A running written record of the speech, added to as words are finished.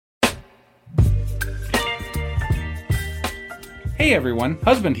Hey everyone,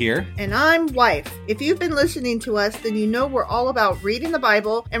 husband here. And I'm wife. If you've been listening to us, then you know we're all about reading the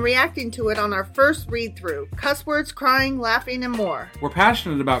Bible and reacting to it on our first read-through. Cuss words, crying, laughing, and more. We're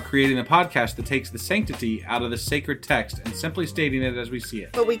passionate about creating a podcast that takes the sanctity out of the sacred text and simply stating it as we see it.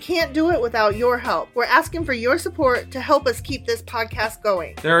 But we can't do it without your help. We're asking for your support to help us keep this podcast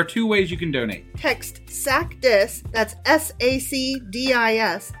going. There are two ways you can donate. Text SACDIS, that's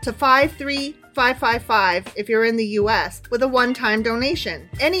SACDIS, to 53555 if you're in the U.S. with a one-time donation.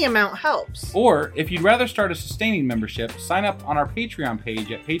 Any amount helps. Or, if you'd rather start a sustaining membership, sign up on our Patreon page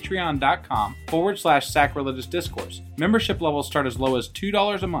at patreon.com/sacrilegious discourse. Membership levels start as low as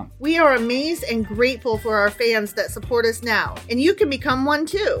 $2 a month. We are amazed and grateful for our fans that support us now, and you can become one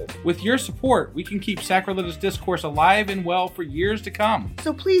too. With your support, we can keep Sacrilegious Discourse alive and well for years to come.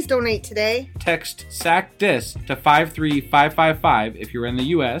 So please donate today. Text SACDIS to 53555 if you're in the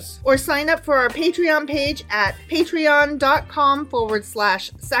U.S. Or sign up for our Patreon page at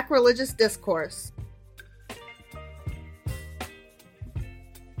patreon.com/sacrilegious discourse.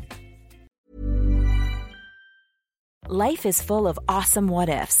 Life is full of awesome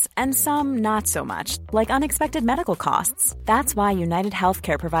what-ifs, and some not so much, like unexpected medical costs. That's why United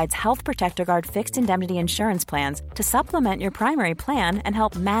Healthcare provides Health Protector Guard fixed indemnity insurance plans to supplement your primary plan and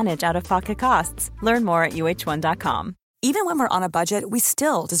help manage out-of-pocket costs. Learn more at uh1.com. Even when we're on a budget, we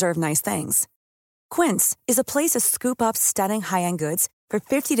still deserve nice things. Quince is a place to scoop up stunning high-end goods for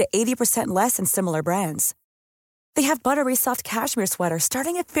 50 to 80% less than similar brands. They have buttery soft cashmere sweaters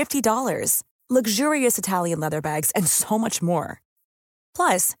starting at $50, luxurious Italian leather bags, and so much more.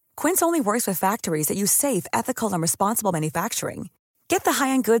 Plus, Quince only works with factories that use safe, ethical, and responsible manufacturing. Get the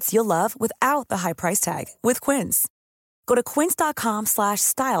high-end goods you'll love without the high price tag with Quince. Go to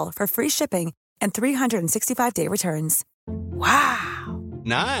quince.com/style for free shipping and 365-day returns. Wow.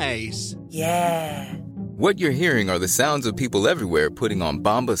 Nice. Yeah. What you're hearing are the sounds of people everywhere putting on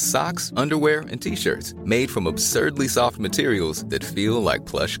Bombas socks, underwear, and T-shirts made from absurdly soft materials that feel like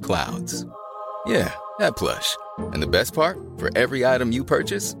plush clouds. Yeah, that plush. And the best part? For every item you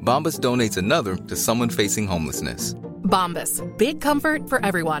purchase, Bombas donates another to someone facing homelessness. Bombas. Big comfort for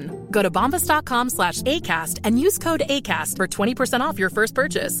everyone. Go to bombas.com/ACAST and use code ACAST for 20% off your first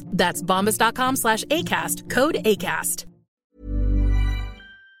purchase. That's bombas.com/ACAST. Code ACAST.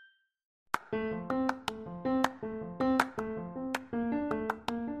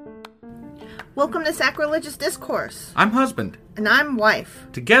 Welcome to Sacrilegious Discourse. I'm husband. And I'm wife.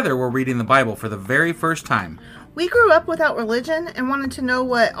 Together, we're reading the Bible for the very first time. We grew up without religion and wanted to know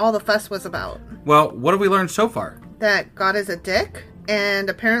what all the fuss was about. Well, what have we learned so far? That God is a dick, and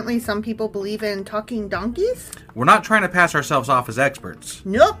apparently some people believe in talking donkeys. We're not trying to pass ourselves off as experts.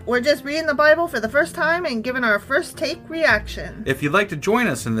 Nope, we're just reading the Bible for the first time and giving our first take reaction. If you'd like to join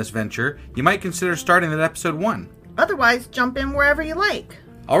us in this venture, you might consider starting at episode 1. Otherwise, jump in wherever you like.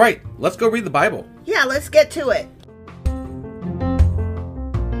 All right, let's go read the Bible. Yeah, let's get to it.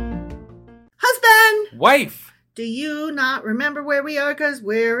 Husband! Wife! Do you not remember where we are? Because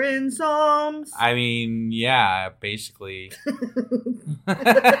we're in Psalms. I mean, yeah, basically.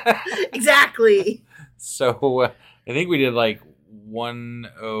 Exactly. So, I think we did like 10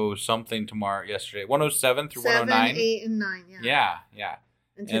 something yesterday. 107 through 109. 7, 8, and 9, yeah. Yeah.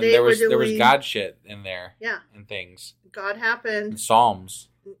 And And today there was we're doing... God shit in there. Yeah. And things. God happened. And Psalms.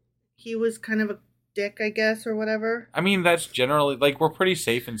 He was kind of a dick, I guess, or whatever. I mean, that's generally, like, we're pretty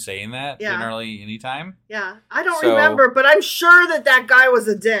safe in saying that, Yeah. generally, anytime. Yeah. I don't remember, but I'm sure that guy was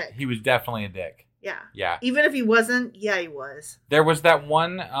a dick. He was definitely a dick. Yeah. Yeah. Even if he wasn't, yeah, he was. There was that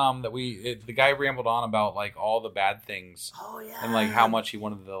one that the guy rambled on about, like, all the bad things. Oh, yeah. And, like, how much he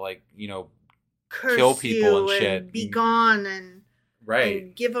wanted to, like, curse kill people you and shit. Be gone and... Right.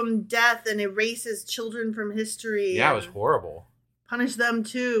 And give them death and erase his children from history. Yeah, it was horrible. Punish them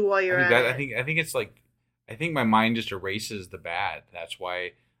too while you're at it. I think it's like, I think my mind just erases the bad. That's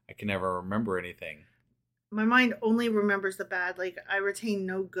why I can never remember anything. My mind only remembers the bad. Like, I retain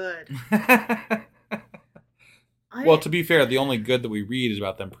no good. Well, to be fair, the only good that we read is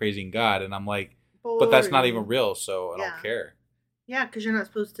about them praising God. And I'm like, but that's not even real, so I don't care. Yeah, because you're not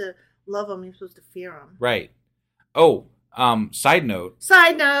supposed to love them. You're supposed to fear them. Right. Oh, side note.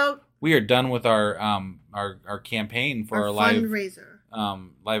 We are done with our campaign for our fundraiser.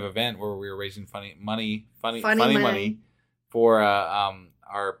 Live event where we were raising funny money for our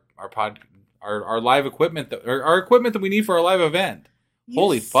live equipment our equipment that we need for our live event.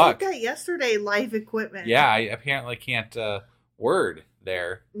 Holy fuck! You said that yesterday. Live equipment. Yeah, I apparently can't word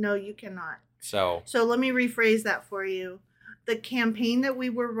there. No, you cannot. So let me rephrase that for you. The campaign that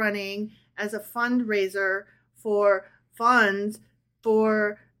we were running as a fundraiser for funds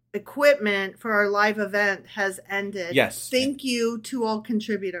for equipment for our live event has ended. Yes. Thank you to all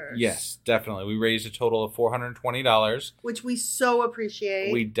contributors. Yes, definitely. We raised a total of $420. Which we so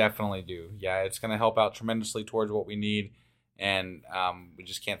appreciate. We definitely do. Yeah, it's going to help out tremendously towards what we need. And we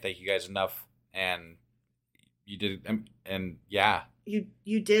just can't thank you guys enough. And you did, and yeah.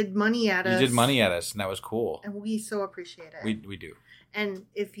 You did money at us. You did money at us, and that was cool. And we so appreciate it. We do. And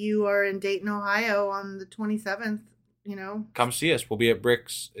if you are in Dayton, Ohio on the 27th, come see us. We'll be at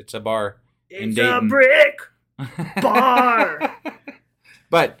Bricks. It's a bar in Dayton. It's a brick bar.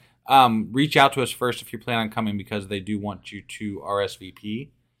 But reach out to us first if you plan on coming, because they do want you to RSVP.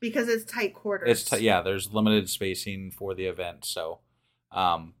 Because it's tight quarters. There's limited spacing for the event. So,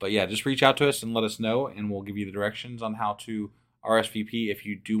 but yeah, just reach out to us and let us know, and we'll give you the directions on how to RSVP if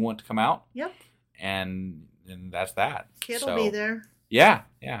you do want to come out. Yep. And that's that. Kid will be there. Yeah.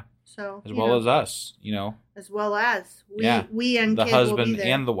 So as well as us, As well as we and the kid husband will be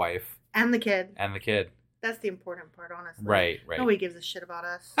there. and the wife and the kid. That's the important part, honestly. Right. Nobody gives a shit about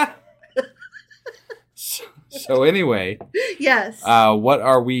us. So anyway, yes. What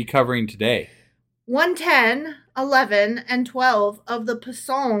are we covering today? 110, 11, and 12 of the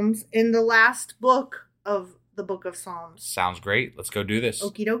Psalms in the last book of the Book of Psalms. Sounds great. Let's go do this.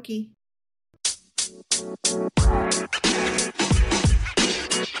 Okie dokie.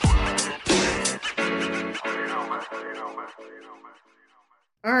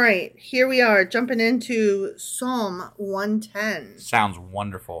 All right, here we are jumping into Psalm 110. Sounds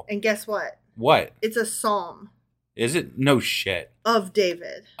wonderful. And guess what? What? It's a psalm. Is it? No shit. Of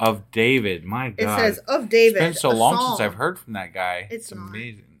David. Of David. My God. It says of David. It's been so long since I've heard from that guy. It's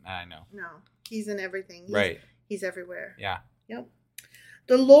amazing. I know. No, he's in everything. He's everywhere. Yeah. Yep.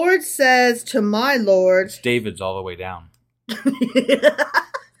 The Lord says to my Lord. It's David's all the way down. That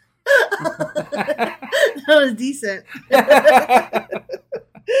was decent.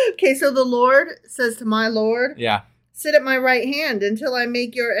 Okay, so the Lord says to my Lord. Yeah. Sit at my right hand until I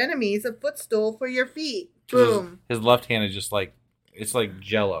make your enemies a footstool for your feet. Boom. His left hand is just like, it's like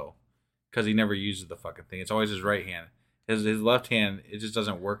Jello, because he never uses the fucking thing. It's always his right hand. His left hand, it just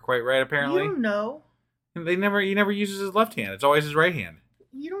doesn't work quite right, apparently. You don't know. He never uses his left hand. It's always his right hand.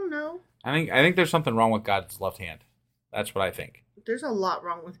 You don't know. I think there's something wrong with God's left hand. That's what I think. There's a lot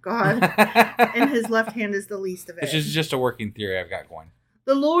wrong with God, and his left hand is the least of it. This is just a working theory I've got going.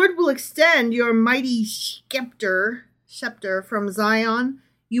 The Lord will extend your mighty scepter from Zion.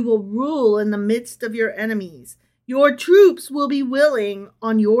 You will rule in the midst of your enemies. Your troops will be willing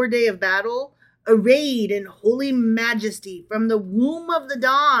on your day of battle, arrayed in holy majesty from the womb of the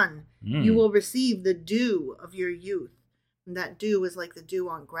dawn. You will receive the dew of your youth. And that dew is like the dew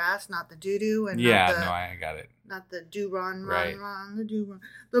on grass, not the doo-doo. And I got it. Not the dew run, right. the dew run.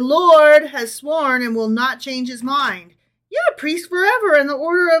 The Lord has sworn and will not change his mind. You're a priest forever in the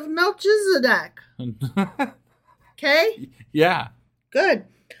order of Melchizedek. Okay? Yeah. Good.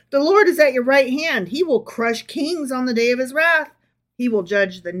 The Lord is at your right hand. He will crush kings on the day of his wrath. He will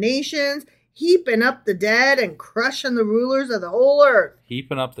judge the nations, heaping up the dead and crushing the rulers of the whole earth.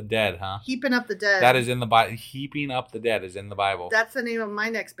 Heaping up the dead, huh? Heaping up the dead. That is in the Bible. Heaping up the dead is in the Bible. That's the name of my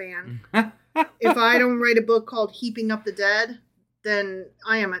next band. If I don't write a book called Heaping Up the Dead, then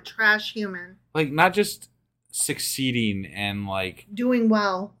I am a trash human. Like, not just succeeding and like doing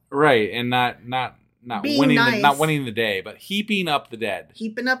well. Right, and not being winning nice. not winning the day, but heaping up the dead.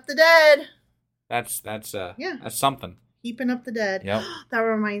 Heaping up the dead. That's something. Heaping up the dead. Yep. That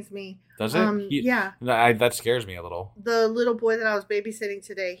reminds me. Does it? Yeah. That scares me a little. The little boy that I was babysitting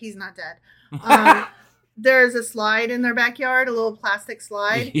today, he's not dead. There's a slide in their backyard, a little plastic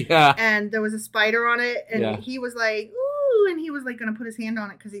slide. Yeah. And there was a spider on it, and he was like, ooh, and he was like going to put his hand on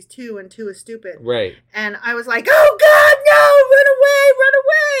it because he's 2 and 2 is stupid. Right. And I was like, oh God, no, run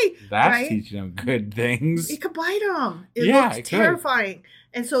away. That's teaching him good things. It could bite him. It looks terrifying.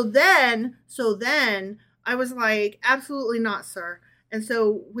 And so then I was like, absolutely not, sir. And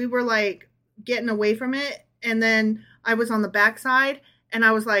so we were like getting away from it. And then I was on the backside and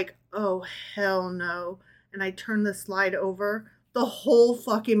I was like, oh, hell no. And I turned the slide over. The whole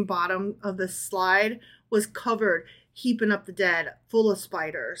fucking bottom of the slide was covered, heaping up the dead, full of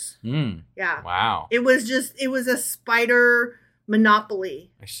spiders. Yeah. Wow. It was a spider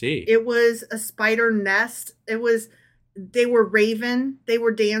monopoly. I see. It was a spider nest. They were raving. They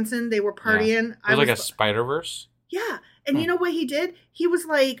were dancing. They were partying. Yeah. It was like a Spider-Verse? Yeah. And you know what he did? He was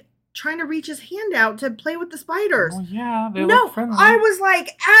like trying to reach his hand out to play with the spiders. Oh, yeah. They look friendly. I was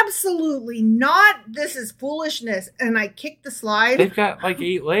like, absolutely not. This is foolishness. And I kicked the slide. They've got like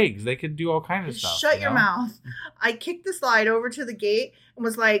 8 legs. They could do all kinds of stuff. Shut your mouth. I kicked the slide over to the gate and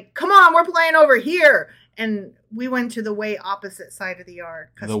was like, come on, we're playing over here. And we went to the way opposite side of the yard.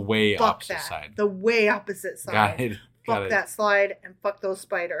 The way opposite side. The way opposite side. Got it. Fuck that slide and fuck those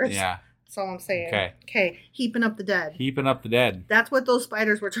spiders. Yeah. That's all I'm saying. Okay. Heaping up the dead. Heaping up the dead. That's what those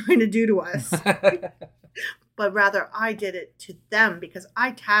spiders were trying to do to us. But rather, I did it to them because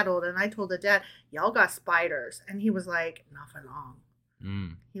I tattled and I told the dad, y'all got spiders. And he was like, not for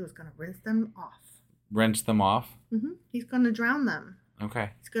long. He was going to rinse them off. Rinse them off? Mm-hmm. He's going to drown them.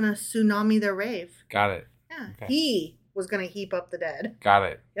 Okay. He's going to tsunami their rave. Got it. Yeah. Okay. He was going to heap up the dead. Got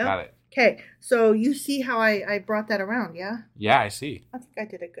it. Yep. Got it. Okay. So you see how I brought that around, yeah? Yeah, I see. I think I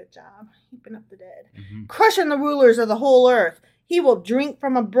did a good job. Heaping up the dead. Mm-hmm. Crushing the rulers of the whole earth. He will drink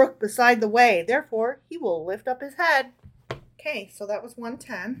from a brook beside the way. Therefore, he will lift up his head. Okay. So that was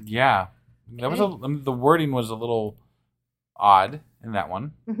 110. Yeah. That was the wording was a little odd in that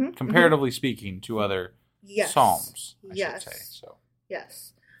one, comparatively speaking to other Psalms, I should say. So.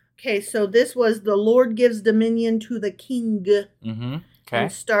 Yes. Okay, so this was the Lord gives dominion to the king. Mm-hmm. Okay.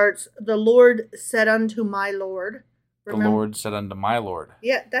 And starts, the Lord said unto my Lord. Remember? The Lord said unto my Lord.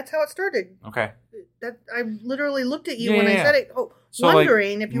 Yeah, that's how it started. Okay. That I literally looked at you when I said it, so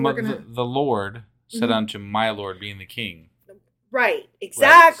wondering if you were going to... The Lord said unto my Lord, being the king. Right,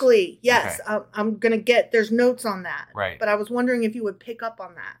 exactly. Right. Yes, okay. I'm going to there's notes on that. Right. But I was wondering if you would pick up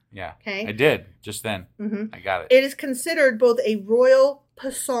on that. Yeah. Okay. I did, just then. I got it. It is considered both a royal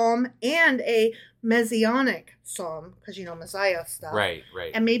psalm and a messianic psalm, because, Messiah stuff. Right.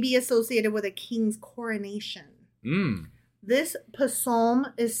 And may be associated with a king's coronation. This psalm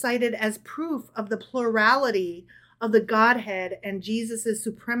is cited as proof of the plurality of the Godhead and Jesus'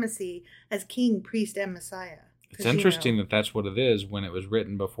 supremacy as king, priest, and Messiah. It's interesting that that's what it is when it was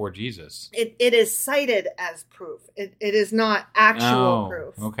written before Jesus. It is cited as proof. It is not actual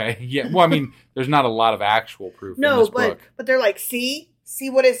proof. Okay. Yeah. Well, I mean, there's not a lot of actual proof in this book. But they're like, see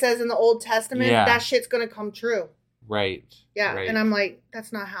what it says in the Old Testament? Yeah. That shit's going to come true. Right. Yeah. Right. And I'm like,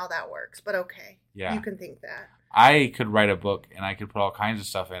 that's not how that works. But okay. Yeah. You can think that. I could write a book and I could put all kinds of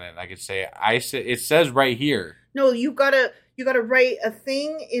stuff in it. I could say, it says right here. No, you gotta write a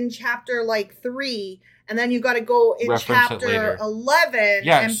thing in chapter 3, and then you gotta go in chapter 11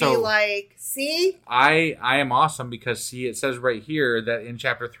 and be like, see? I am awesome because it says right here that in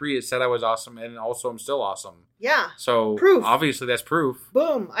chapter 3 it said I was awesome and also I'm still awesome. Yeah. So proof. Obviously that's proof.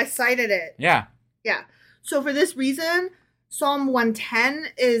 Boom. I cited it. Yeah. Yeah. So for this reason, Psalm 110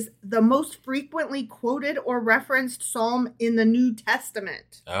 is the most frequently quoted or referenced psalm in the New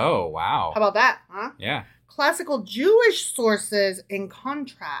Testament. Oh, wow. How about that, huh? Yeah. Classical Jewish sources, in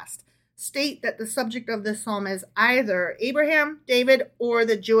contrast, state that the subject of this psalm is either Abraham, David, or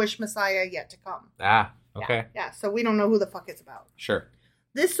the Jewish Messiah yet to come. Ah, okay. Yeah, so we don't know who the fuck it's about. Sure.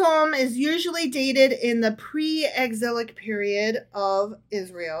 This psalm is usually dated in the pre-exilic period of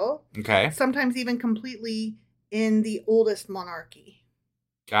Israel. Okay. Sometimes even completely in the oldest monarchy.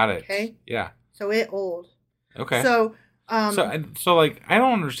 Got it. Okay. Yeah. So it old. Okay. So I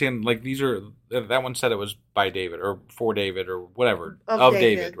don't understand. These are that one said it was by David or for David or whatever of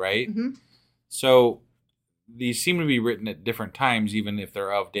David, right? Mm-hmm. So these seem to be written at different times, even if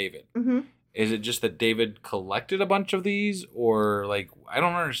they're of David. Mm-hmm. Is it just that David collected a bunch of these, or I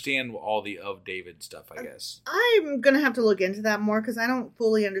don't understand all the of David stuff? I guess I'm gonna have to look into that more because I don't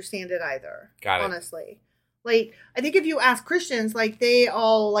fully understand it either. Got it. Honestly. I think if you ask Christians, they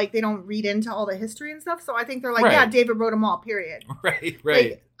all, they don't read into all the history and stuff. So I think they're like, yeah, David wrote them all, period.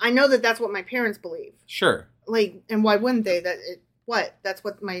 Right. I know that that's what my parents believe. Sure. And why wouldn't they? That's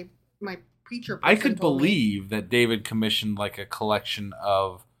what my preacher I could believe that David commissioned, a collection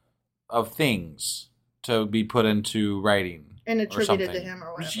of things to be put into writing. And attributed to him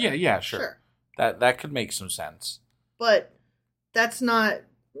or whatever. Yeah, sure. That could make some sense. But that's not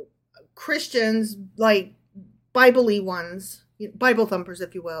Christians, Bible-y ones, Bible thumpers,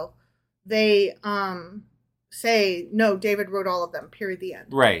 if you will, they say, no, David wrote all of them, period, the end.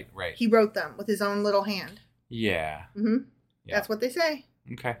 Right. He wrote them with his own little hand. Yeah. Mm-hmm. Yeah. That's what they say.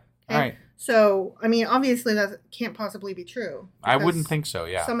 Okay. All right. So, I mean, obviously that can't possibly be true. I wouldn't think so,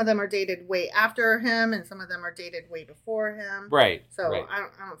 yeah. Some of them are dated way after him, and some of them are dated way before him. Right. So, right. I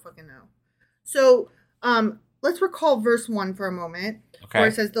don't fucking know. So, let's recall verse 1 for a moment. Okay. Where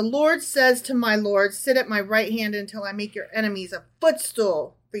it says, the Lord says to my Lord, sit at my right hand until I make your enemies a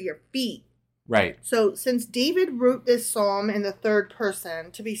footstool for your feet. Right. So since David wrote this psalm in the third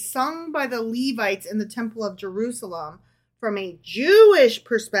person to be sung by the Levites in the Temple of Jerusalem, from a Jewish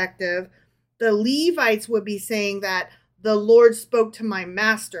perspective, the Levites would be saying that the Lord spoke to my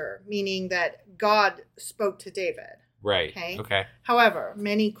master, meaning that God spoke to David. Right. Okay. However,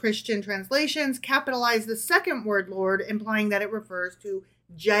 many Christian translations capitalize the second word Lord, implying that it refers to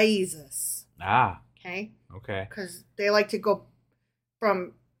Jesus. Ah. Okay? Okay. Because they like to go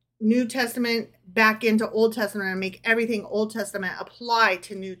from New Testament back into Old Testament and make everything Old Testament apply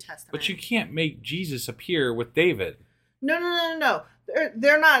to New Testament. But you can't make Jesus appear with David. No.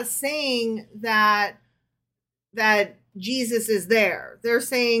 They're not saying that Jesus is there. They're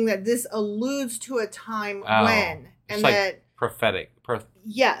saying that this alludes to a time when. And like that prophetic.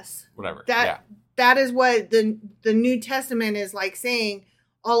 Yes. Whatever. That is what the New Testament is like saying.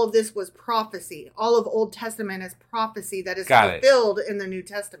 All of this was prophecy. All of Old Testament is prophecy that is fulfilled in the New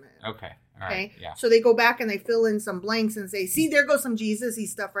Testament. Okay. All right. Yeah. So they go back and they fill in some blanks and say, see, there goes some Jesus-y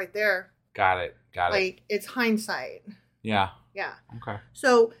stuff right there. Got it. Like, it's hindsight. Yeah. Yeah. Okay.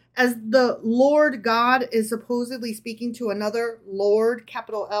 So as the Lord God is supposedly speaking to another Lord,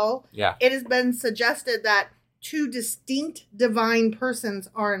 capital L, it has been suggested that two distinct divine persons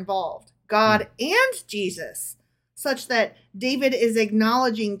are involved, God and Jesus, such that David is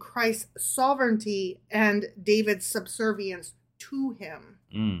acknowledging Christ's sovereignty and David's subservience to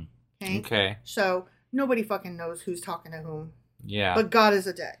him. Okay. So nobody fucking knows who's talking to whom. Yeah. But God is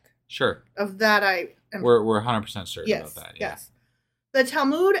a dick. Sure. Of that we're 100% certain about that. Yeah. Yes. The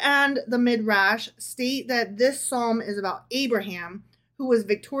Talmud and the Midrash state that this psalm is about Abraham, who was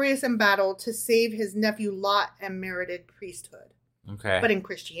victorious in battle to save his nephew Lot and merited priesthood. Okay. But in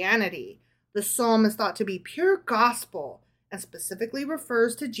Christianity, the psalm is thought to be pure gospel and specifically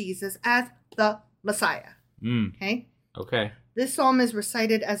refers to Jesus as the Messiah. Okay? Okay. This psalm is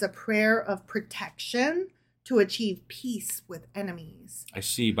recited as a prayer of protection to achieve peace with enemies. I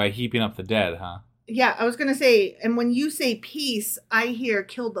see. By heaping up the dead, huh? Yeah, I was going to say, and when you say peace, I hear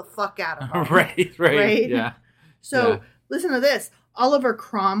killed the fuck out of them. Right. Yeah. So listen to this. Oliver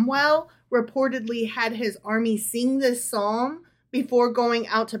Cromwell reportedly had his army sing this psalm before going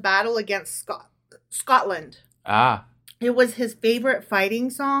out to battle against Scotland. It was his favorite fighting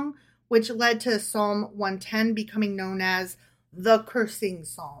song, which led to Psalm 110 becoming known as the cursing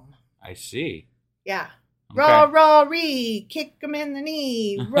psalm. I see. Yeah. Okay. Raw, raw, ree, kick him in the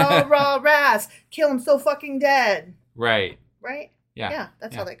knee. Raw, raw, ras, kill him so fucking dead. Right. Yeah. Yeah,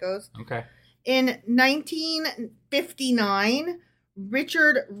 that's how that goes. Okay. In 1959,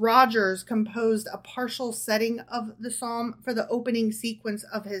 Richard Rogers composed a partial setting of the psalm for the opening sequence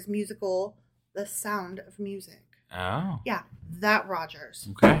of his musical, The Sound of Music. Oh. Yeah, that Rogers.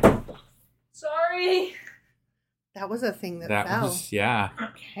 Okay. Sorry. That was a thing that fell.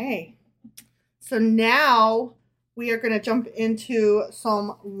 Okay. So now we are going to jump into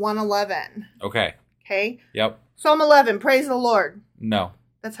Psalm 111. Okay. Okay? Yep. Psalm 11, praise the Lord. No.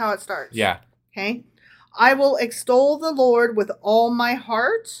 That's how it starts. Yeah. Okay? I will extol the Lord with all my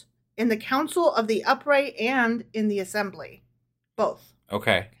heart in the council of the upright and in the assembly. Both.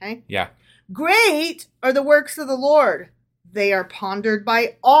 Okay. Okay? Yeah. Great are the works of the Lord. They are pondered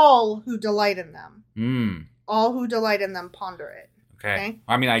by all who delight in them. All who delight in them ponder it. Okay.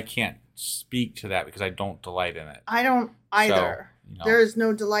 I mean, I can't speak to that because I don't delight in it. I don't either. So, there is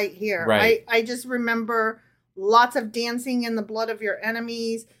no delight here. Right. I just remember lots of dancing in the blood of your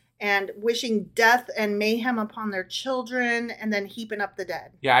enemies and wishing death and mayhem upon their children and then heaping up the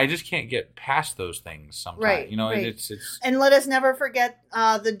dead. Yeah, I just can't get past those things sometimes. Right. You know, right. It's And let us never forget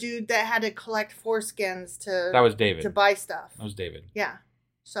the dude that had to collect foreskins to... That was David. To buy stuff. That was David. Yeah.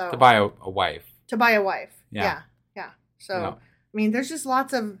 So to buy a wife. To buy a wife. Yeah. So, I mean, there's just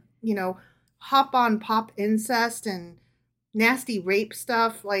lots of, hop on pop incest and nasty rape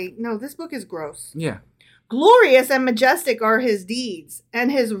stuff. Like, no, this book is gross. Yeah. Glorious and majestic are his deeds,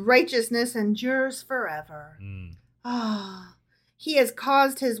 and his righteousness endures forever. He has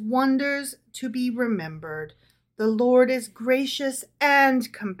caused his wonders to be remembered. The Lord is gracious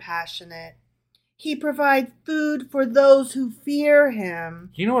and compassionate. He provides food for those who fear him.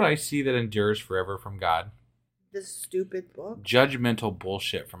 You know what I see that endures forever from God? This stupid book. Judgmental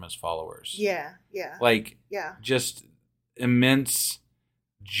bullshit from his followers. Yeah. Like, just immense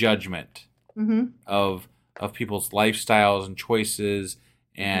judgment of people's lifestyles and choices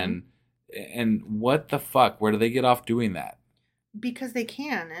and what the fuck? Where do they get off doing that? Because they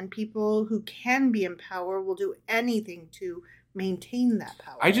can, and people who can be in power will do anything to maintain that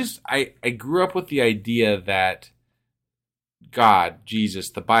power. I grew up with the idea that God, Jesus,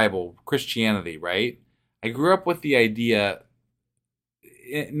 the Bible, Christianity, right? I grew up with the idea,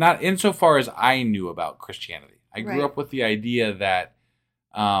 not insofar as I knew about Christianity. I grew up with the idea that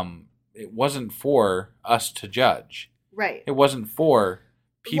it wasn't for us to judge. Right. It wasn't for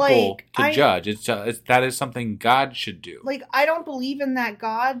people to judge. That is something God should do. Like, I don't believe in that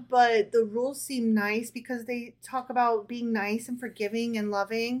God, but the rules seem nice because they talk about being nice and forgiving and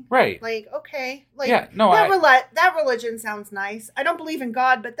loving. Right. Like, okay. Like, yeah, no, that religion sounds nice. I don't believe in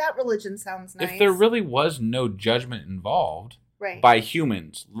God, but that religion sounds nice. If there really was no judgment involved by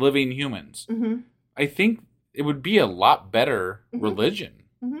humans, living humans, I think it would be a lot better religion.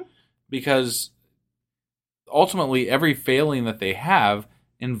 Because ultimately every failing that they have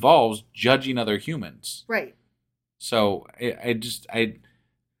involves judging other humans. Right. So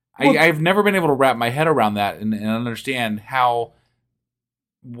I've never been able to wrap my head around that and understand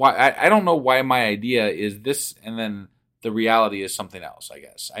why I don't know why my idea is this and then the reality is something else, I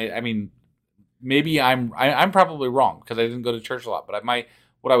guess. I mean, maybe I'm probably wrong because I didn't go to church a lot, but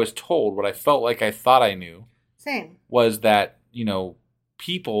what I was told, what I felt like I thought I knew was that,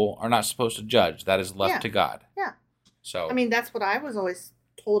 people are not supposed to judge. That is left to God. Yeah. So I mean, that's what I was always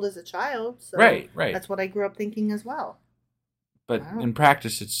told as a child. So right. That's what I grew up thinking as well. But in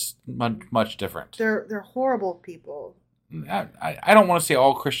practice, it's much different. They're horrible people. I don't want to say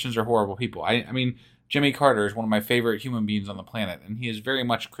all Christians are horrible people. I mean, Jimmy Carter is one of my favorite human beings on the planet, and he is very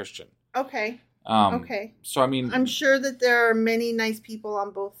much Christian. Okay. Okay. So, I mean, I'm sure that there are many nice people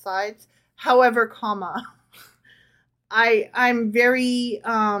on both sides. However, I'm very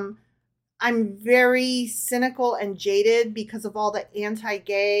cynical and jaded because of all the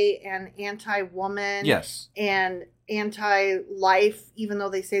anti-gay and anti-woman and anti-life, even though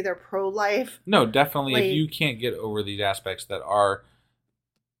they say they're pro-life. No, definitely. If you can't get over these aspects that are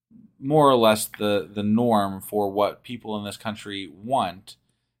more or less the norm for what people in this country want,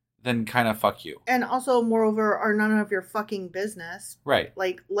 then kind of fuck you. And also, moreover, are none of your fucking business. Right.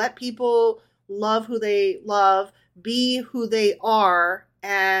 Like, let people love who they love, be who they are,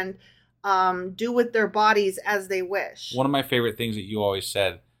 and do with their bodies as they wish. One of my favorite things that you always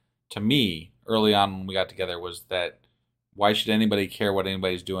said to me early on when we got together was that why should anybody care what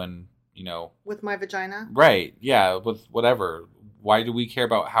anybody's doing, with my vagina? Right. Yeah, with whatever. Why do we care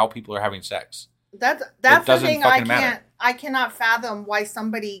about how people are having sex? That's the thing I cannot fathom why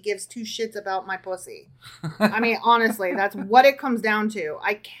somebody gives two shits about my pussy. I mean, honestly, that's what it comes down to.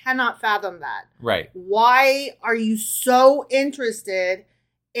 I cannot fathom that. Right. Why are you so interested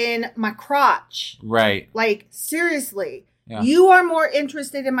in my crotch? Right. Like, seriously. Yeah. You are more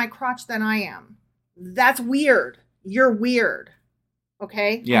interested in my crotch than I am. That's weird. You're weird.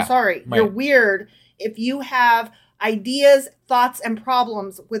 Okay? Yeah. I'm sorry. Right. You're weird if you have ideas, thoughts, and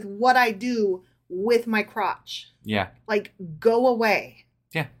problems with what I do with my crotch. Yeah. Like, go away.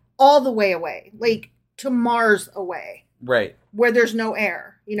 Yeah. All the way away. Like, to Mars away. Right. Where there's no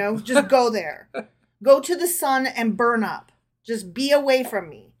air. Just go there. Go to the sun and burn up. Just be away from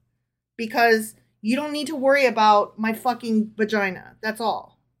me. Because you don't need to worry about my fucking vagina. That's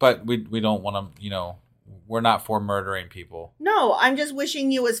all. But we don't want to, we're not for murdering people. No, I'm just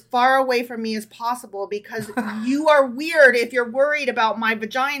wishing you as far away from me as possible because you are weird if you're worried about my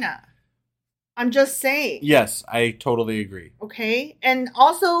vagina. I'm just saying. Yes, I totally agree. Okay? And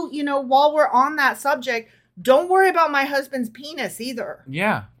also, while we're on that subject, don't worry about my husband's penis either.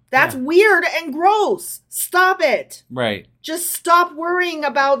 Yeah. That's weird and gross. Stop it. Right. Just stop worrying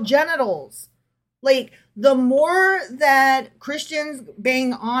about genitals. Like, the more that Christians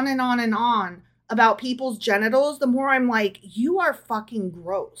bang on and on and on about people's genitals, the more I'm like, you are fucking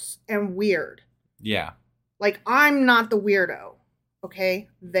gross and weird. Yeah. Like, I'm not the weirdo. Okay?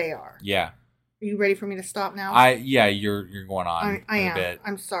 They are. Yeah. Are you ready for me to stop now? You're going on I am. bit.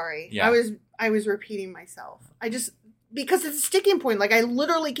 I'm sorry. Yeah. I was repeating myself. Because it's a sticking point. Like, I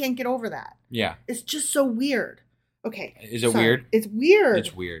literally can't get over that. Yeah. It's just so weird. Okay. Is it weird? It's weird.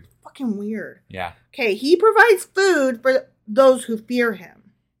 It's weird. Fucking weird. Yeah. Okay, he provides food for those who fear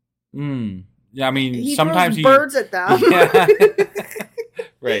him. Yeah, I mean, he sometimes throws birds at them. Yeah.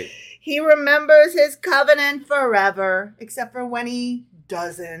 Right. He remembers his covenant forever, except for when he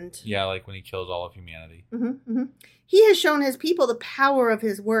doesn't. Yeah, like when he kills all of humanity. He has shown his people the power of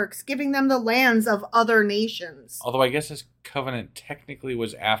his works, giving them the lands of other nations. Although I guess his covenant technically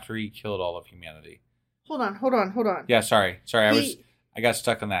was after he killed all of humanity. Hold on. Yeah, sorry. I got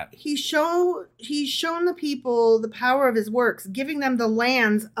stuck on that. He's shown the people the power of his works, giving them the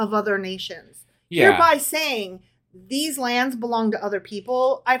lands of other nations. Yeah. Hereby saying, these lands belong to other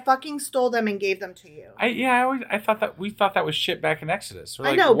people. I fucking stole them and gave them to you. I thought that we thought that was shit back in Exodus. We're I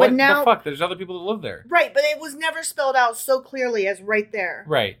like, know, what but now the fuck? There's other people that live there. Right, but it was never spelled out so clearly as right there.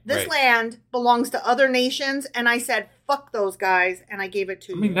 Right. This land belongs to other nations, and I said, fuck those guys, and I gave it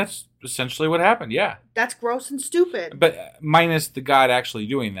to you. I mean, that's essentially what happened, yeah. That's gross and stupid. But minus the God actually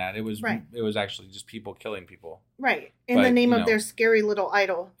doing that. It was right. It was actually just people killing people. Right. In the name of their scary little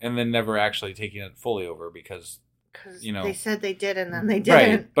idol. And then never actually taking it fully over because they said they did and then they didn't.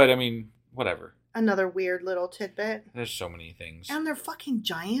 Right. But I mean, whatever. Another weird little tidbit. There's so many things. And they're fucking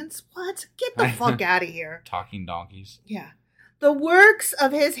giants? What? Get the fuck out of here. Talking donkeys. Yeah. The works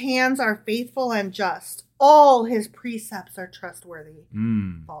of his hands are faithful and just. All his precepts are trustworthy.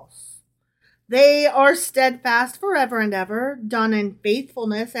 False. They are steadfast forever and ever, done in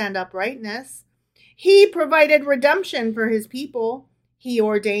faithfulness and uprightness. He provided redemption for his people. He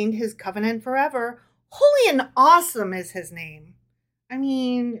ordained his covenant forever. Holy and awesome is his name. I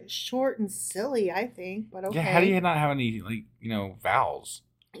mean, short and silly, I think, but okay. Yeah, how do you not have any, vowels?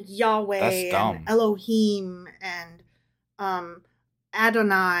 Yahweh and Elohim and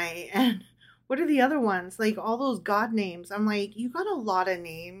Adonai and what are the other ones? Like all those God names. I'm like, you got a lot of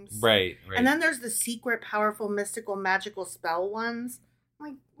names. Right. And then there's the secret, powerful, mystical, magical spell ones. I'm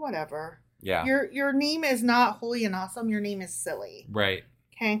like, whatever. Yeah. Your name is not holy and awesome. Your name is silly. Right.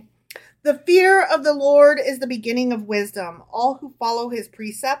 Okay. The fear of the Lord is the beginning of wisdom. All who follow his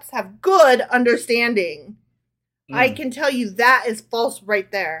precepts have good understanding. I can tell you that is false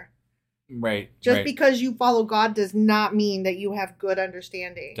right there. Right. Just because you follow God does not mean that you have good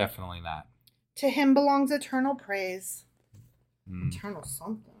understanding. Definitely not. To him belongs eternal praise. Eternal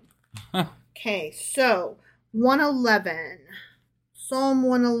something. Okay, so 111. Psalm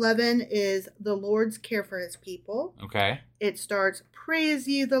 111 is the Lord's care for his people. Okay. It starts, praise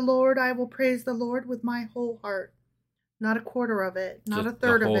ye the Lord, I will praise the Lord with my whole heart. Not a quarter of it, not a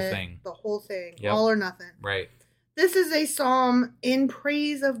third of it. The whole thing. Yep. All or nothing. Right. This is a psalm in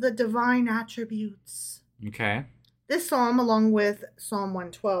praise of the divine attributes. Okay. This psalm, along with Psalm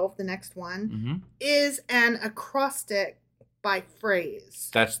 112, the next one, is an acrostic by phrase.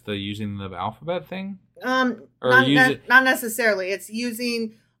 That's the using the alphabet thing? Not necessarily. It's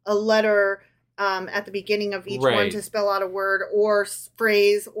using a letter at the beginning of each one to spell out a word or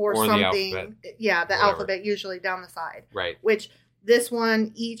phrase or something. The alphabet usually down the side. Right. Which this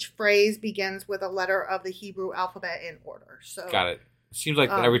one, each phrase begins with a letter of the Hebrew alphabet in order. So got it. It seems like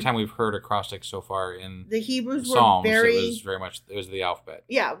every time we've heard acrostics so far in the Hebrews Psalms, were it was the alphabet.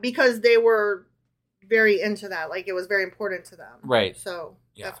 Yeah, because they were very into that. Like it was very important to them. Right. So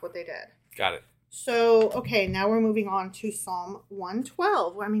that's what they did. Got it. So, okay, now we're moving on to Psalm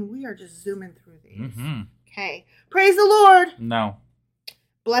 112. I mean, we are just zooming through these. Okay. Praise the Lord. No.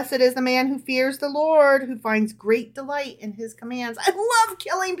 Blessed is the man who fears the Lord, who finds great delight in his commands. I love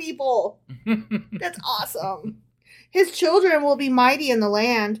killing people. That's awesome. His children will be mighty in the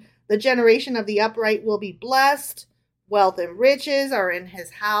land. The generation of the upright will be blessed. Wealth and riches are in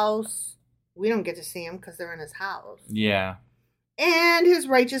his house. We don't get to see them because they're in his house. Yeah. And his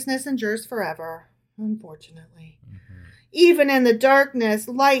righteousness endures forever, unfortunately. Even in the darkness,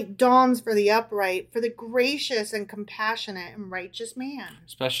 light dawns for the upright, for the gracious and compassionate and righteous man.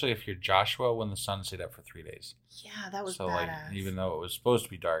 Especially if you're Joshua when the sun stayed up for 3 days. Yeah, that was so badass. Even though it was supposed to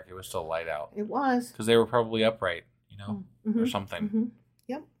be dark, it was still light out. It was. Because they were probably upright, or something.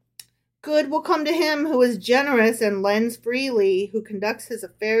 Yep. Good will come to him who is generous and lends freely, who conducts his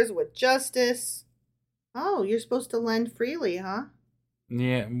affairs with justice. Oh, you're supposed to lend freely, huh?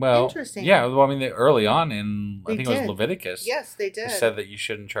 Yeah, well, interesting. Yeah, well, I mean, early on in, I think it was Leviticus. Yes, they did. They said that you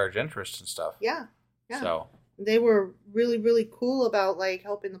shouldn't charge interest and stuff. Yeah. So they were really, really cool about like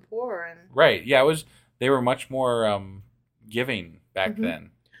helping the poor and. Right. Yeah, they were much more giving back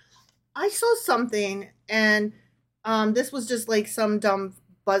then. I saw something, and this was just like some dumb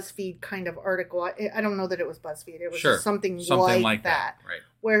BuzzFeed kind of article. I don't know that it was BuzzFeed. It was just something like that. Right.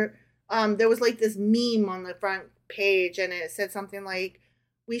 Where there was like this meme on the front page, and it said something like,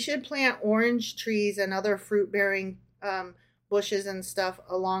 we should plant orange trees and other fruit-bearing bushes and stuff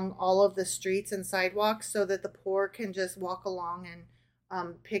along all of the streets and sidewalks so that the poor can just walk along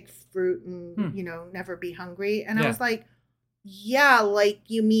and pick fruit and, never be hungry. And I was like, yeah, like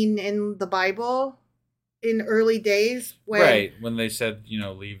you mean in the Bible in early days? When they said,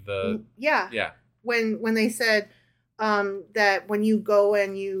 leave the... Yeah. Yeah. When they said that when you go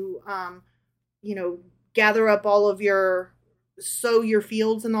and you, gather up all of sow your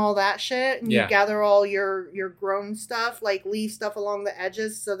fields and all that shit, and you gather all your grown stuff, like leave stuff along the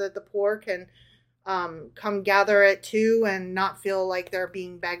edges so that the poor can come gather it too and not feel like they're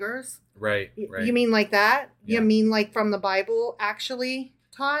being beggars. Right. You mean like that? Yeah. You mean like from the Bible actually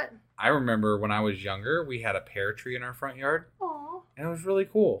taught? I remember when I was younger, we had a pear tree in our front yard. Aww. And it was really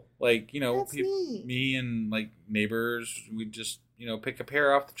cool. Like, That's neat. Me and like neighbors, we'd just, pick a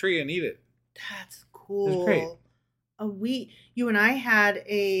pear off the tree and eat it. That's cool. It was great. You and I had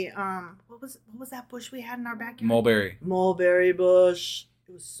a what was that bush we had in our backyard? Mulberry bush.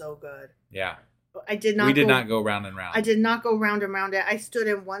 It was so good. Yeah. We did not go round and round. I did not go round and round it. I stood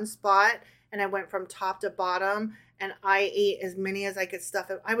in one spot and I went from top to bottom and I ate as many as I could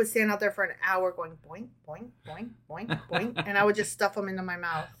stuff. I would stand out there for an hour going boink, boink, boink, boink, boink, and I would just stuff them into my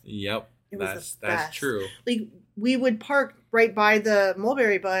mouth. Yep. That's true. Like we would park right by the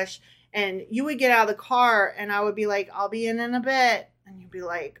mulberry bush and you would get out of the car and I would be like, I'll be in a bit. And you'd be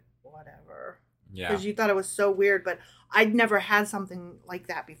like, whatever. Yeah. Because you thought it was so weird. But I'd never had something like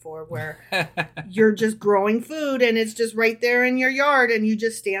that before where you're just growing food and it's just right there in your yard and you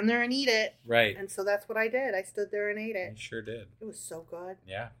just stand there and eat it. Right. And so that's what I did. I stood there and ate it. You sure did. It was so good.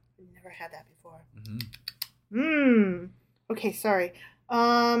 Yeah. I never had that before. Okay, sorry.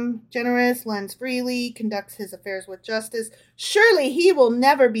 Generous, lends freely, conducts his affairs with justice. Surely he will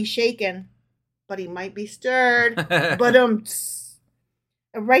never be shaken, but he might be stirred. But a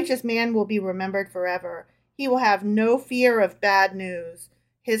righteous man will be remembered forever. He will have no fear of bad news.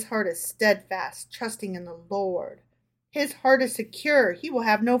 His heart is steadfast, trusting in the Lord. His heart is secure. He will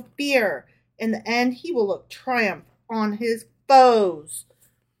have no fear. In the end, he will look triumph on his foes.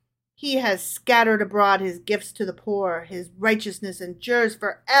 He has scattered abroad his gifts to the poor. His righteousness endures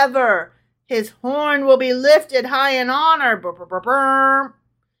forever. His horn will be lifted high in honor. Burr, burr, burr, burr.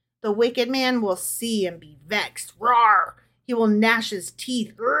 The wicked man will see and be vexed. Roar. He will gnash his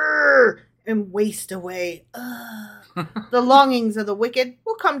teeth and waste away. The longings of the wicked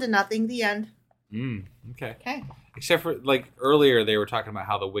will come to nothing. The end. Okay. Except for, like, earlier they were talking about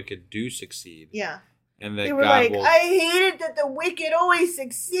how the wicked do succeed. Yeah. And that they were God will... I hated that the wicked always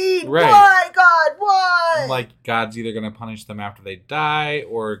succeed. Right. Why, God? Why? And like, God's either going to punish them after they die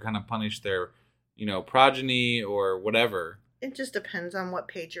or kind of punish their, progeny or whatever. It just depends on what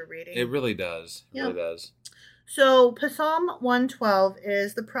page you're reading. It really does. It really does. So, Psalm 112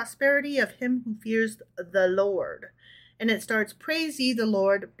 is the prosperity of him who fears the Lord. And it starts, Praise ye the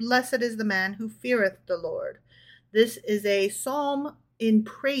Lord, blessed is the man who feareth the Lord. This is a psalm in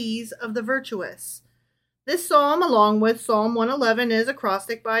praise of the virtuous. This psalm, along with Psalm 111, is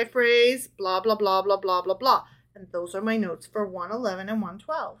acrostic by phrase, blah, blah, blah, blah, blah, blah, blah. And those are my notes for 111 and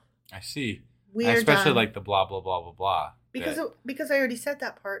 112. I see. I especially like the blah, blah, blah, blah, blah. Because I already said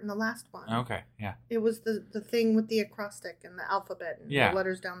that part in the last one. Okay, yeah. It was the thing with the acrostic and the alphabet and the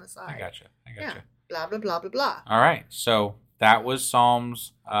letters down the side. I gotcha. Blah, blah, blah, blah, blah. All right, so that was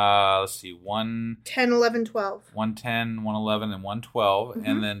Psalms, let's see, 110, 11, 12. 110, 111, and 112. Mm-hmm.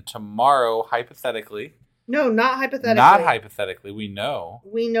 And then tomorrow, hypothetically... No, not hypothetically. Not hypothetically. We know.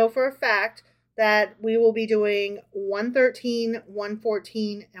 We know for a fact that we will be doing 113,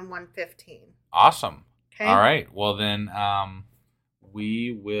 114, and 115. Awesome. Okay. All right. Well, then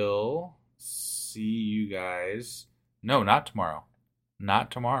we will see you guys. No, not tomorrow.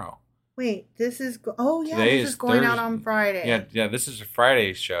 Not tomorrow. Wait, this is... this is going out on Friday. Yeah, this is a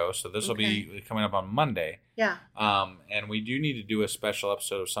Friday show, so this will be coming up on Monday. Yeah. And we do need to do a special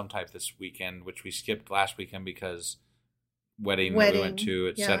episode of some type this weekend, which we skipped last weekend because wedding that we went to,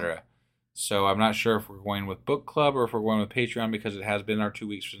 etc. Yeah. So I'm not sure if we're going with book club or if we're going with Patreon because it has been our 2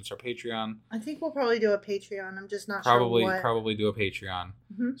 weeks since our Patreon. I think we'll probably do a Patreon. I'm just not sure what. Probably do a Patreon.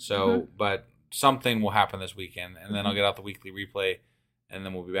 Mm-hmm. So, but something will happen this weekend, and then I'll get out the weekly replay. And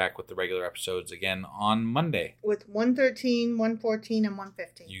then we'll be back with the regular episodes again on Monday. With 113, 114, and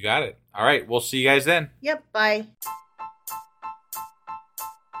 115. You got it. All right. We'll see you guys then. Yep. Bye.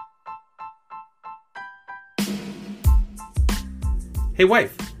 Hey,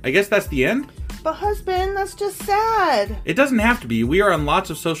 wife. I guess that's the end? But husband, that's just sad. It doesn't have to be. We are on lots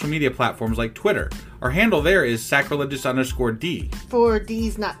of social media platforms like Twitter. Our handle there is sacrilegious_D. For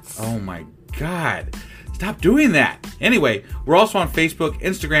D's nuts. Oh my God. Stop doing that. Anyway, we're also on Facebook,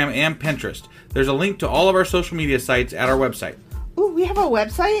 Instagram, and Pinterest. There's a link to all of our social media sites at our website. Ooh, we have a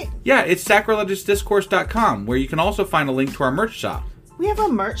website? Yeah, it's sacrilegiousdiscourse.com, where you can also find a link to our merch shop. We have a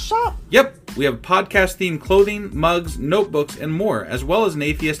merch shop? Yep. We have podcast-themed clothing, mugs, notebooks, and more, as well as an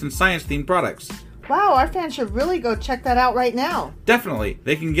atheist and science-themed products. Wow, our fans should really go check that out right now. Definitely.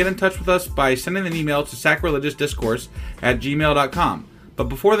 They can get in touch with us by sending an email to sacrilegiousdiscourse@gmail.com. But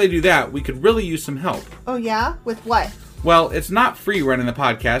before they do that, we could really use some help. Oh yeah? With what? Well, it's not free running the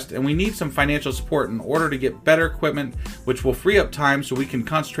podcast, and we need some financial support in order to get better equipment, which will free up time so we can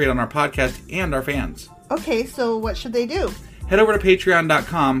concentrate on our podcast and our fans. Okay, so what should they do? Head over to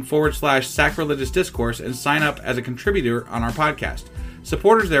patreon.com/sacrilegiousdiscourse and sign up as a contributor on our podcast.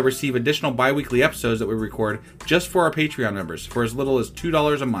 Supporters there receive additional bi-weekly episodes that we record just for our Patreon members for as little as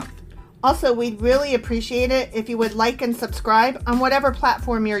 $2 a month. Also, we'd really appreciate it if you would like and subscribe on whatever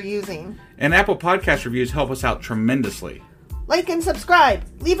platform you're using. And Apple Podcast reviews help us out tremendously. Like and subscribe.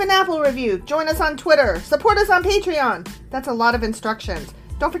 Leave an Apple review. Join us on Twitter. Support us on Patreon. That's a lot of instructions.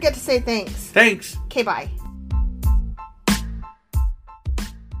 Don't forget to say thanks. Thanks. Okay, bye.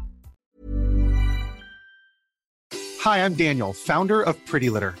 Hi, I'm Daniel, founder of Pretty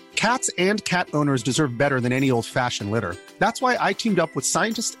Litter. Cats and cat owners deserve better than any old-fashioned litter. That's why I teamed up with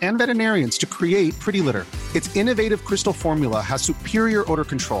scientists and veterinarians to create Pretty Litter. Its innovative crystal formula has superior odor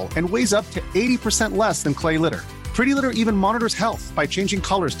control and weighs up to 80% less than clay litter. Pretty Litter even monitors health by changing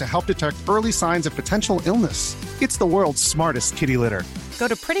colors to help detect early signs of potential illness. It's the world's smartest kitty litter. Go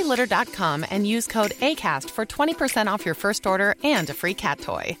to prettylitter.com and use code ACAST for 20% off your first order and a free cat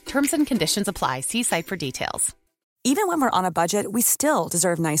toy. Terms and conditions apply. See site for details. Even when we're on a budget, we still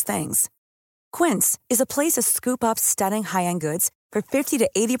deserve nice things. Quince is a place to scoop up stunning high-end goods for 50 to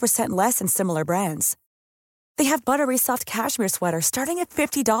 80% less than similar brands. They have buttery soft cashmere sweaters starting at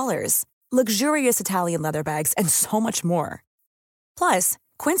 $50, luxurious Italian leather bags, and so much more. Plus,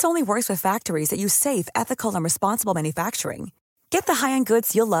 Quince only works with factories that use safe, ethical, and responsible manufacturing. Get the high-end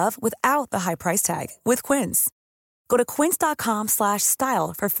goods you'll love without the high price tag with Quince. Go to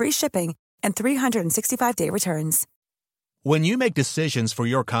quince.com/style for free shipping and 365-day returns. When you make decisions for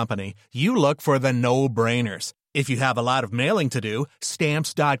your company, you look for the no-brainers. If you have a lot of mailing to do,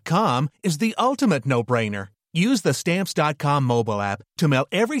 Stamps.com is the ultimate no-brainer. Use the Stamps.com mobile app to mail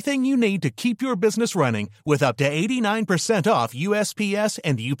everything you need to keep your business running with up to 89% off USPS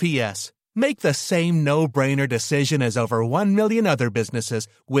and UPS. Make the same no-brainer decision as over 1 million other businesses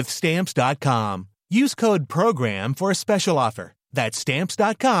with Stamps.com. Use code PROGRAM for a special offer. That's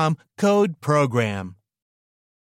Stamps.com, code PROGRAM.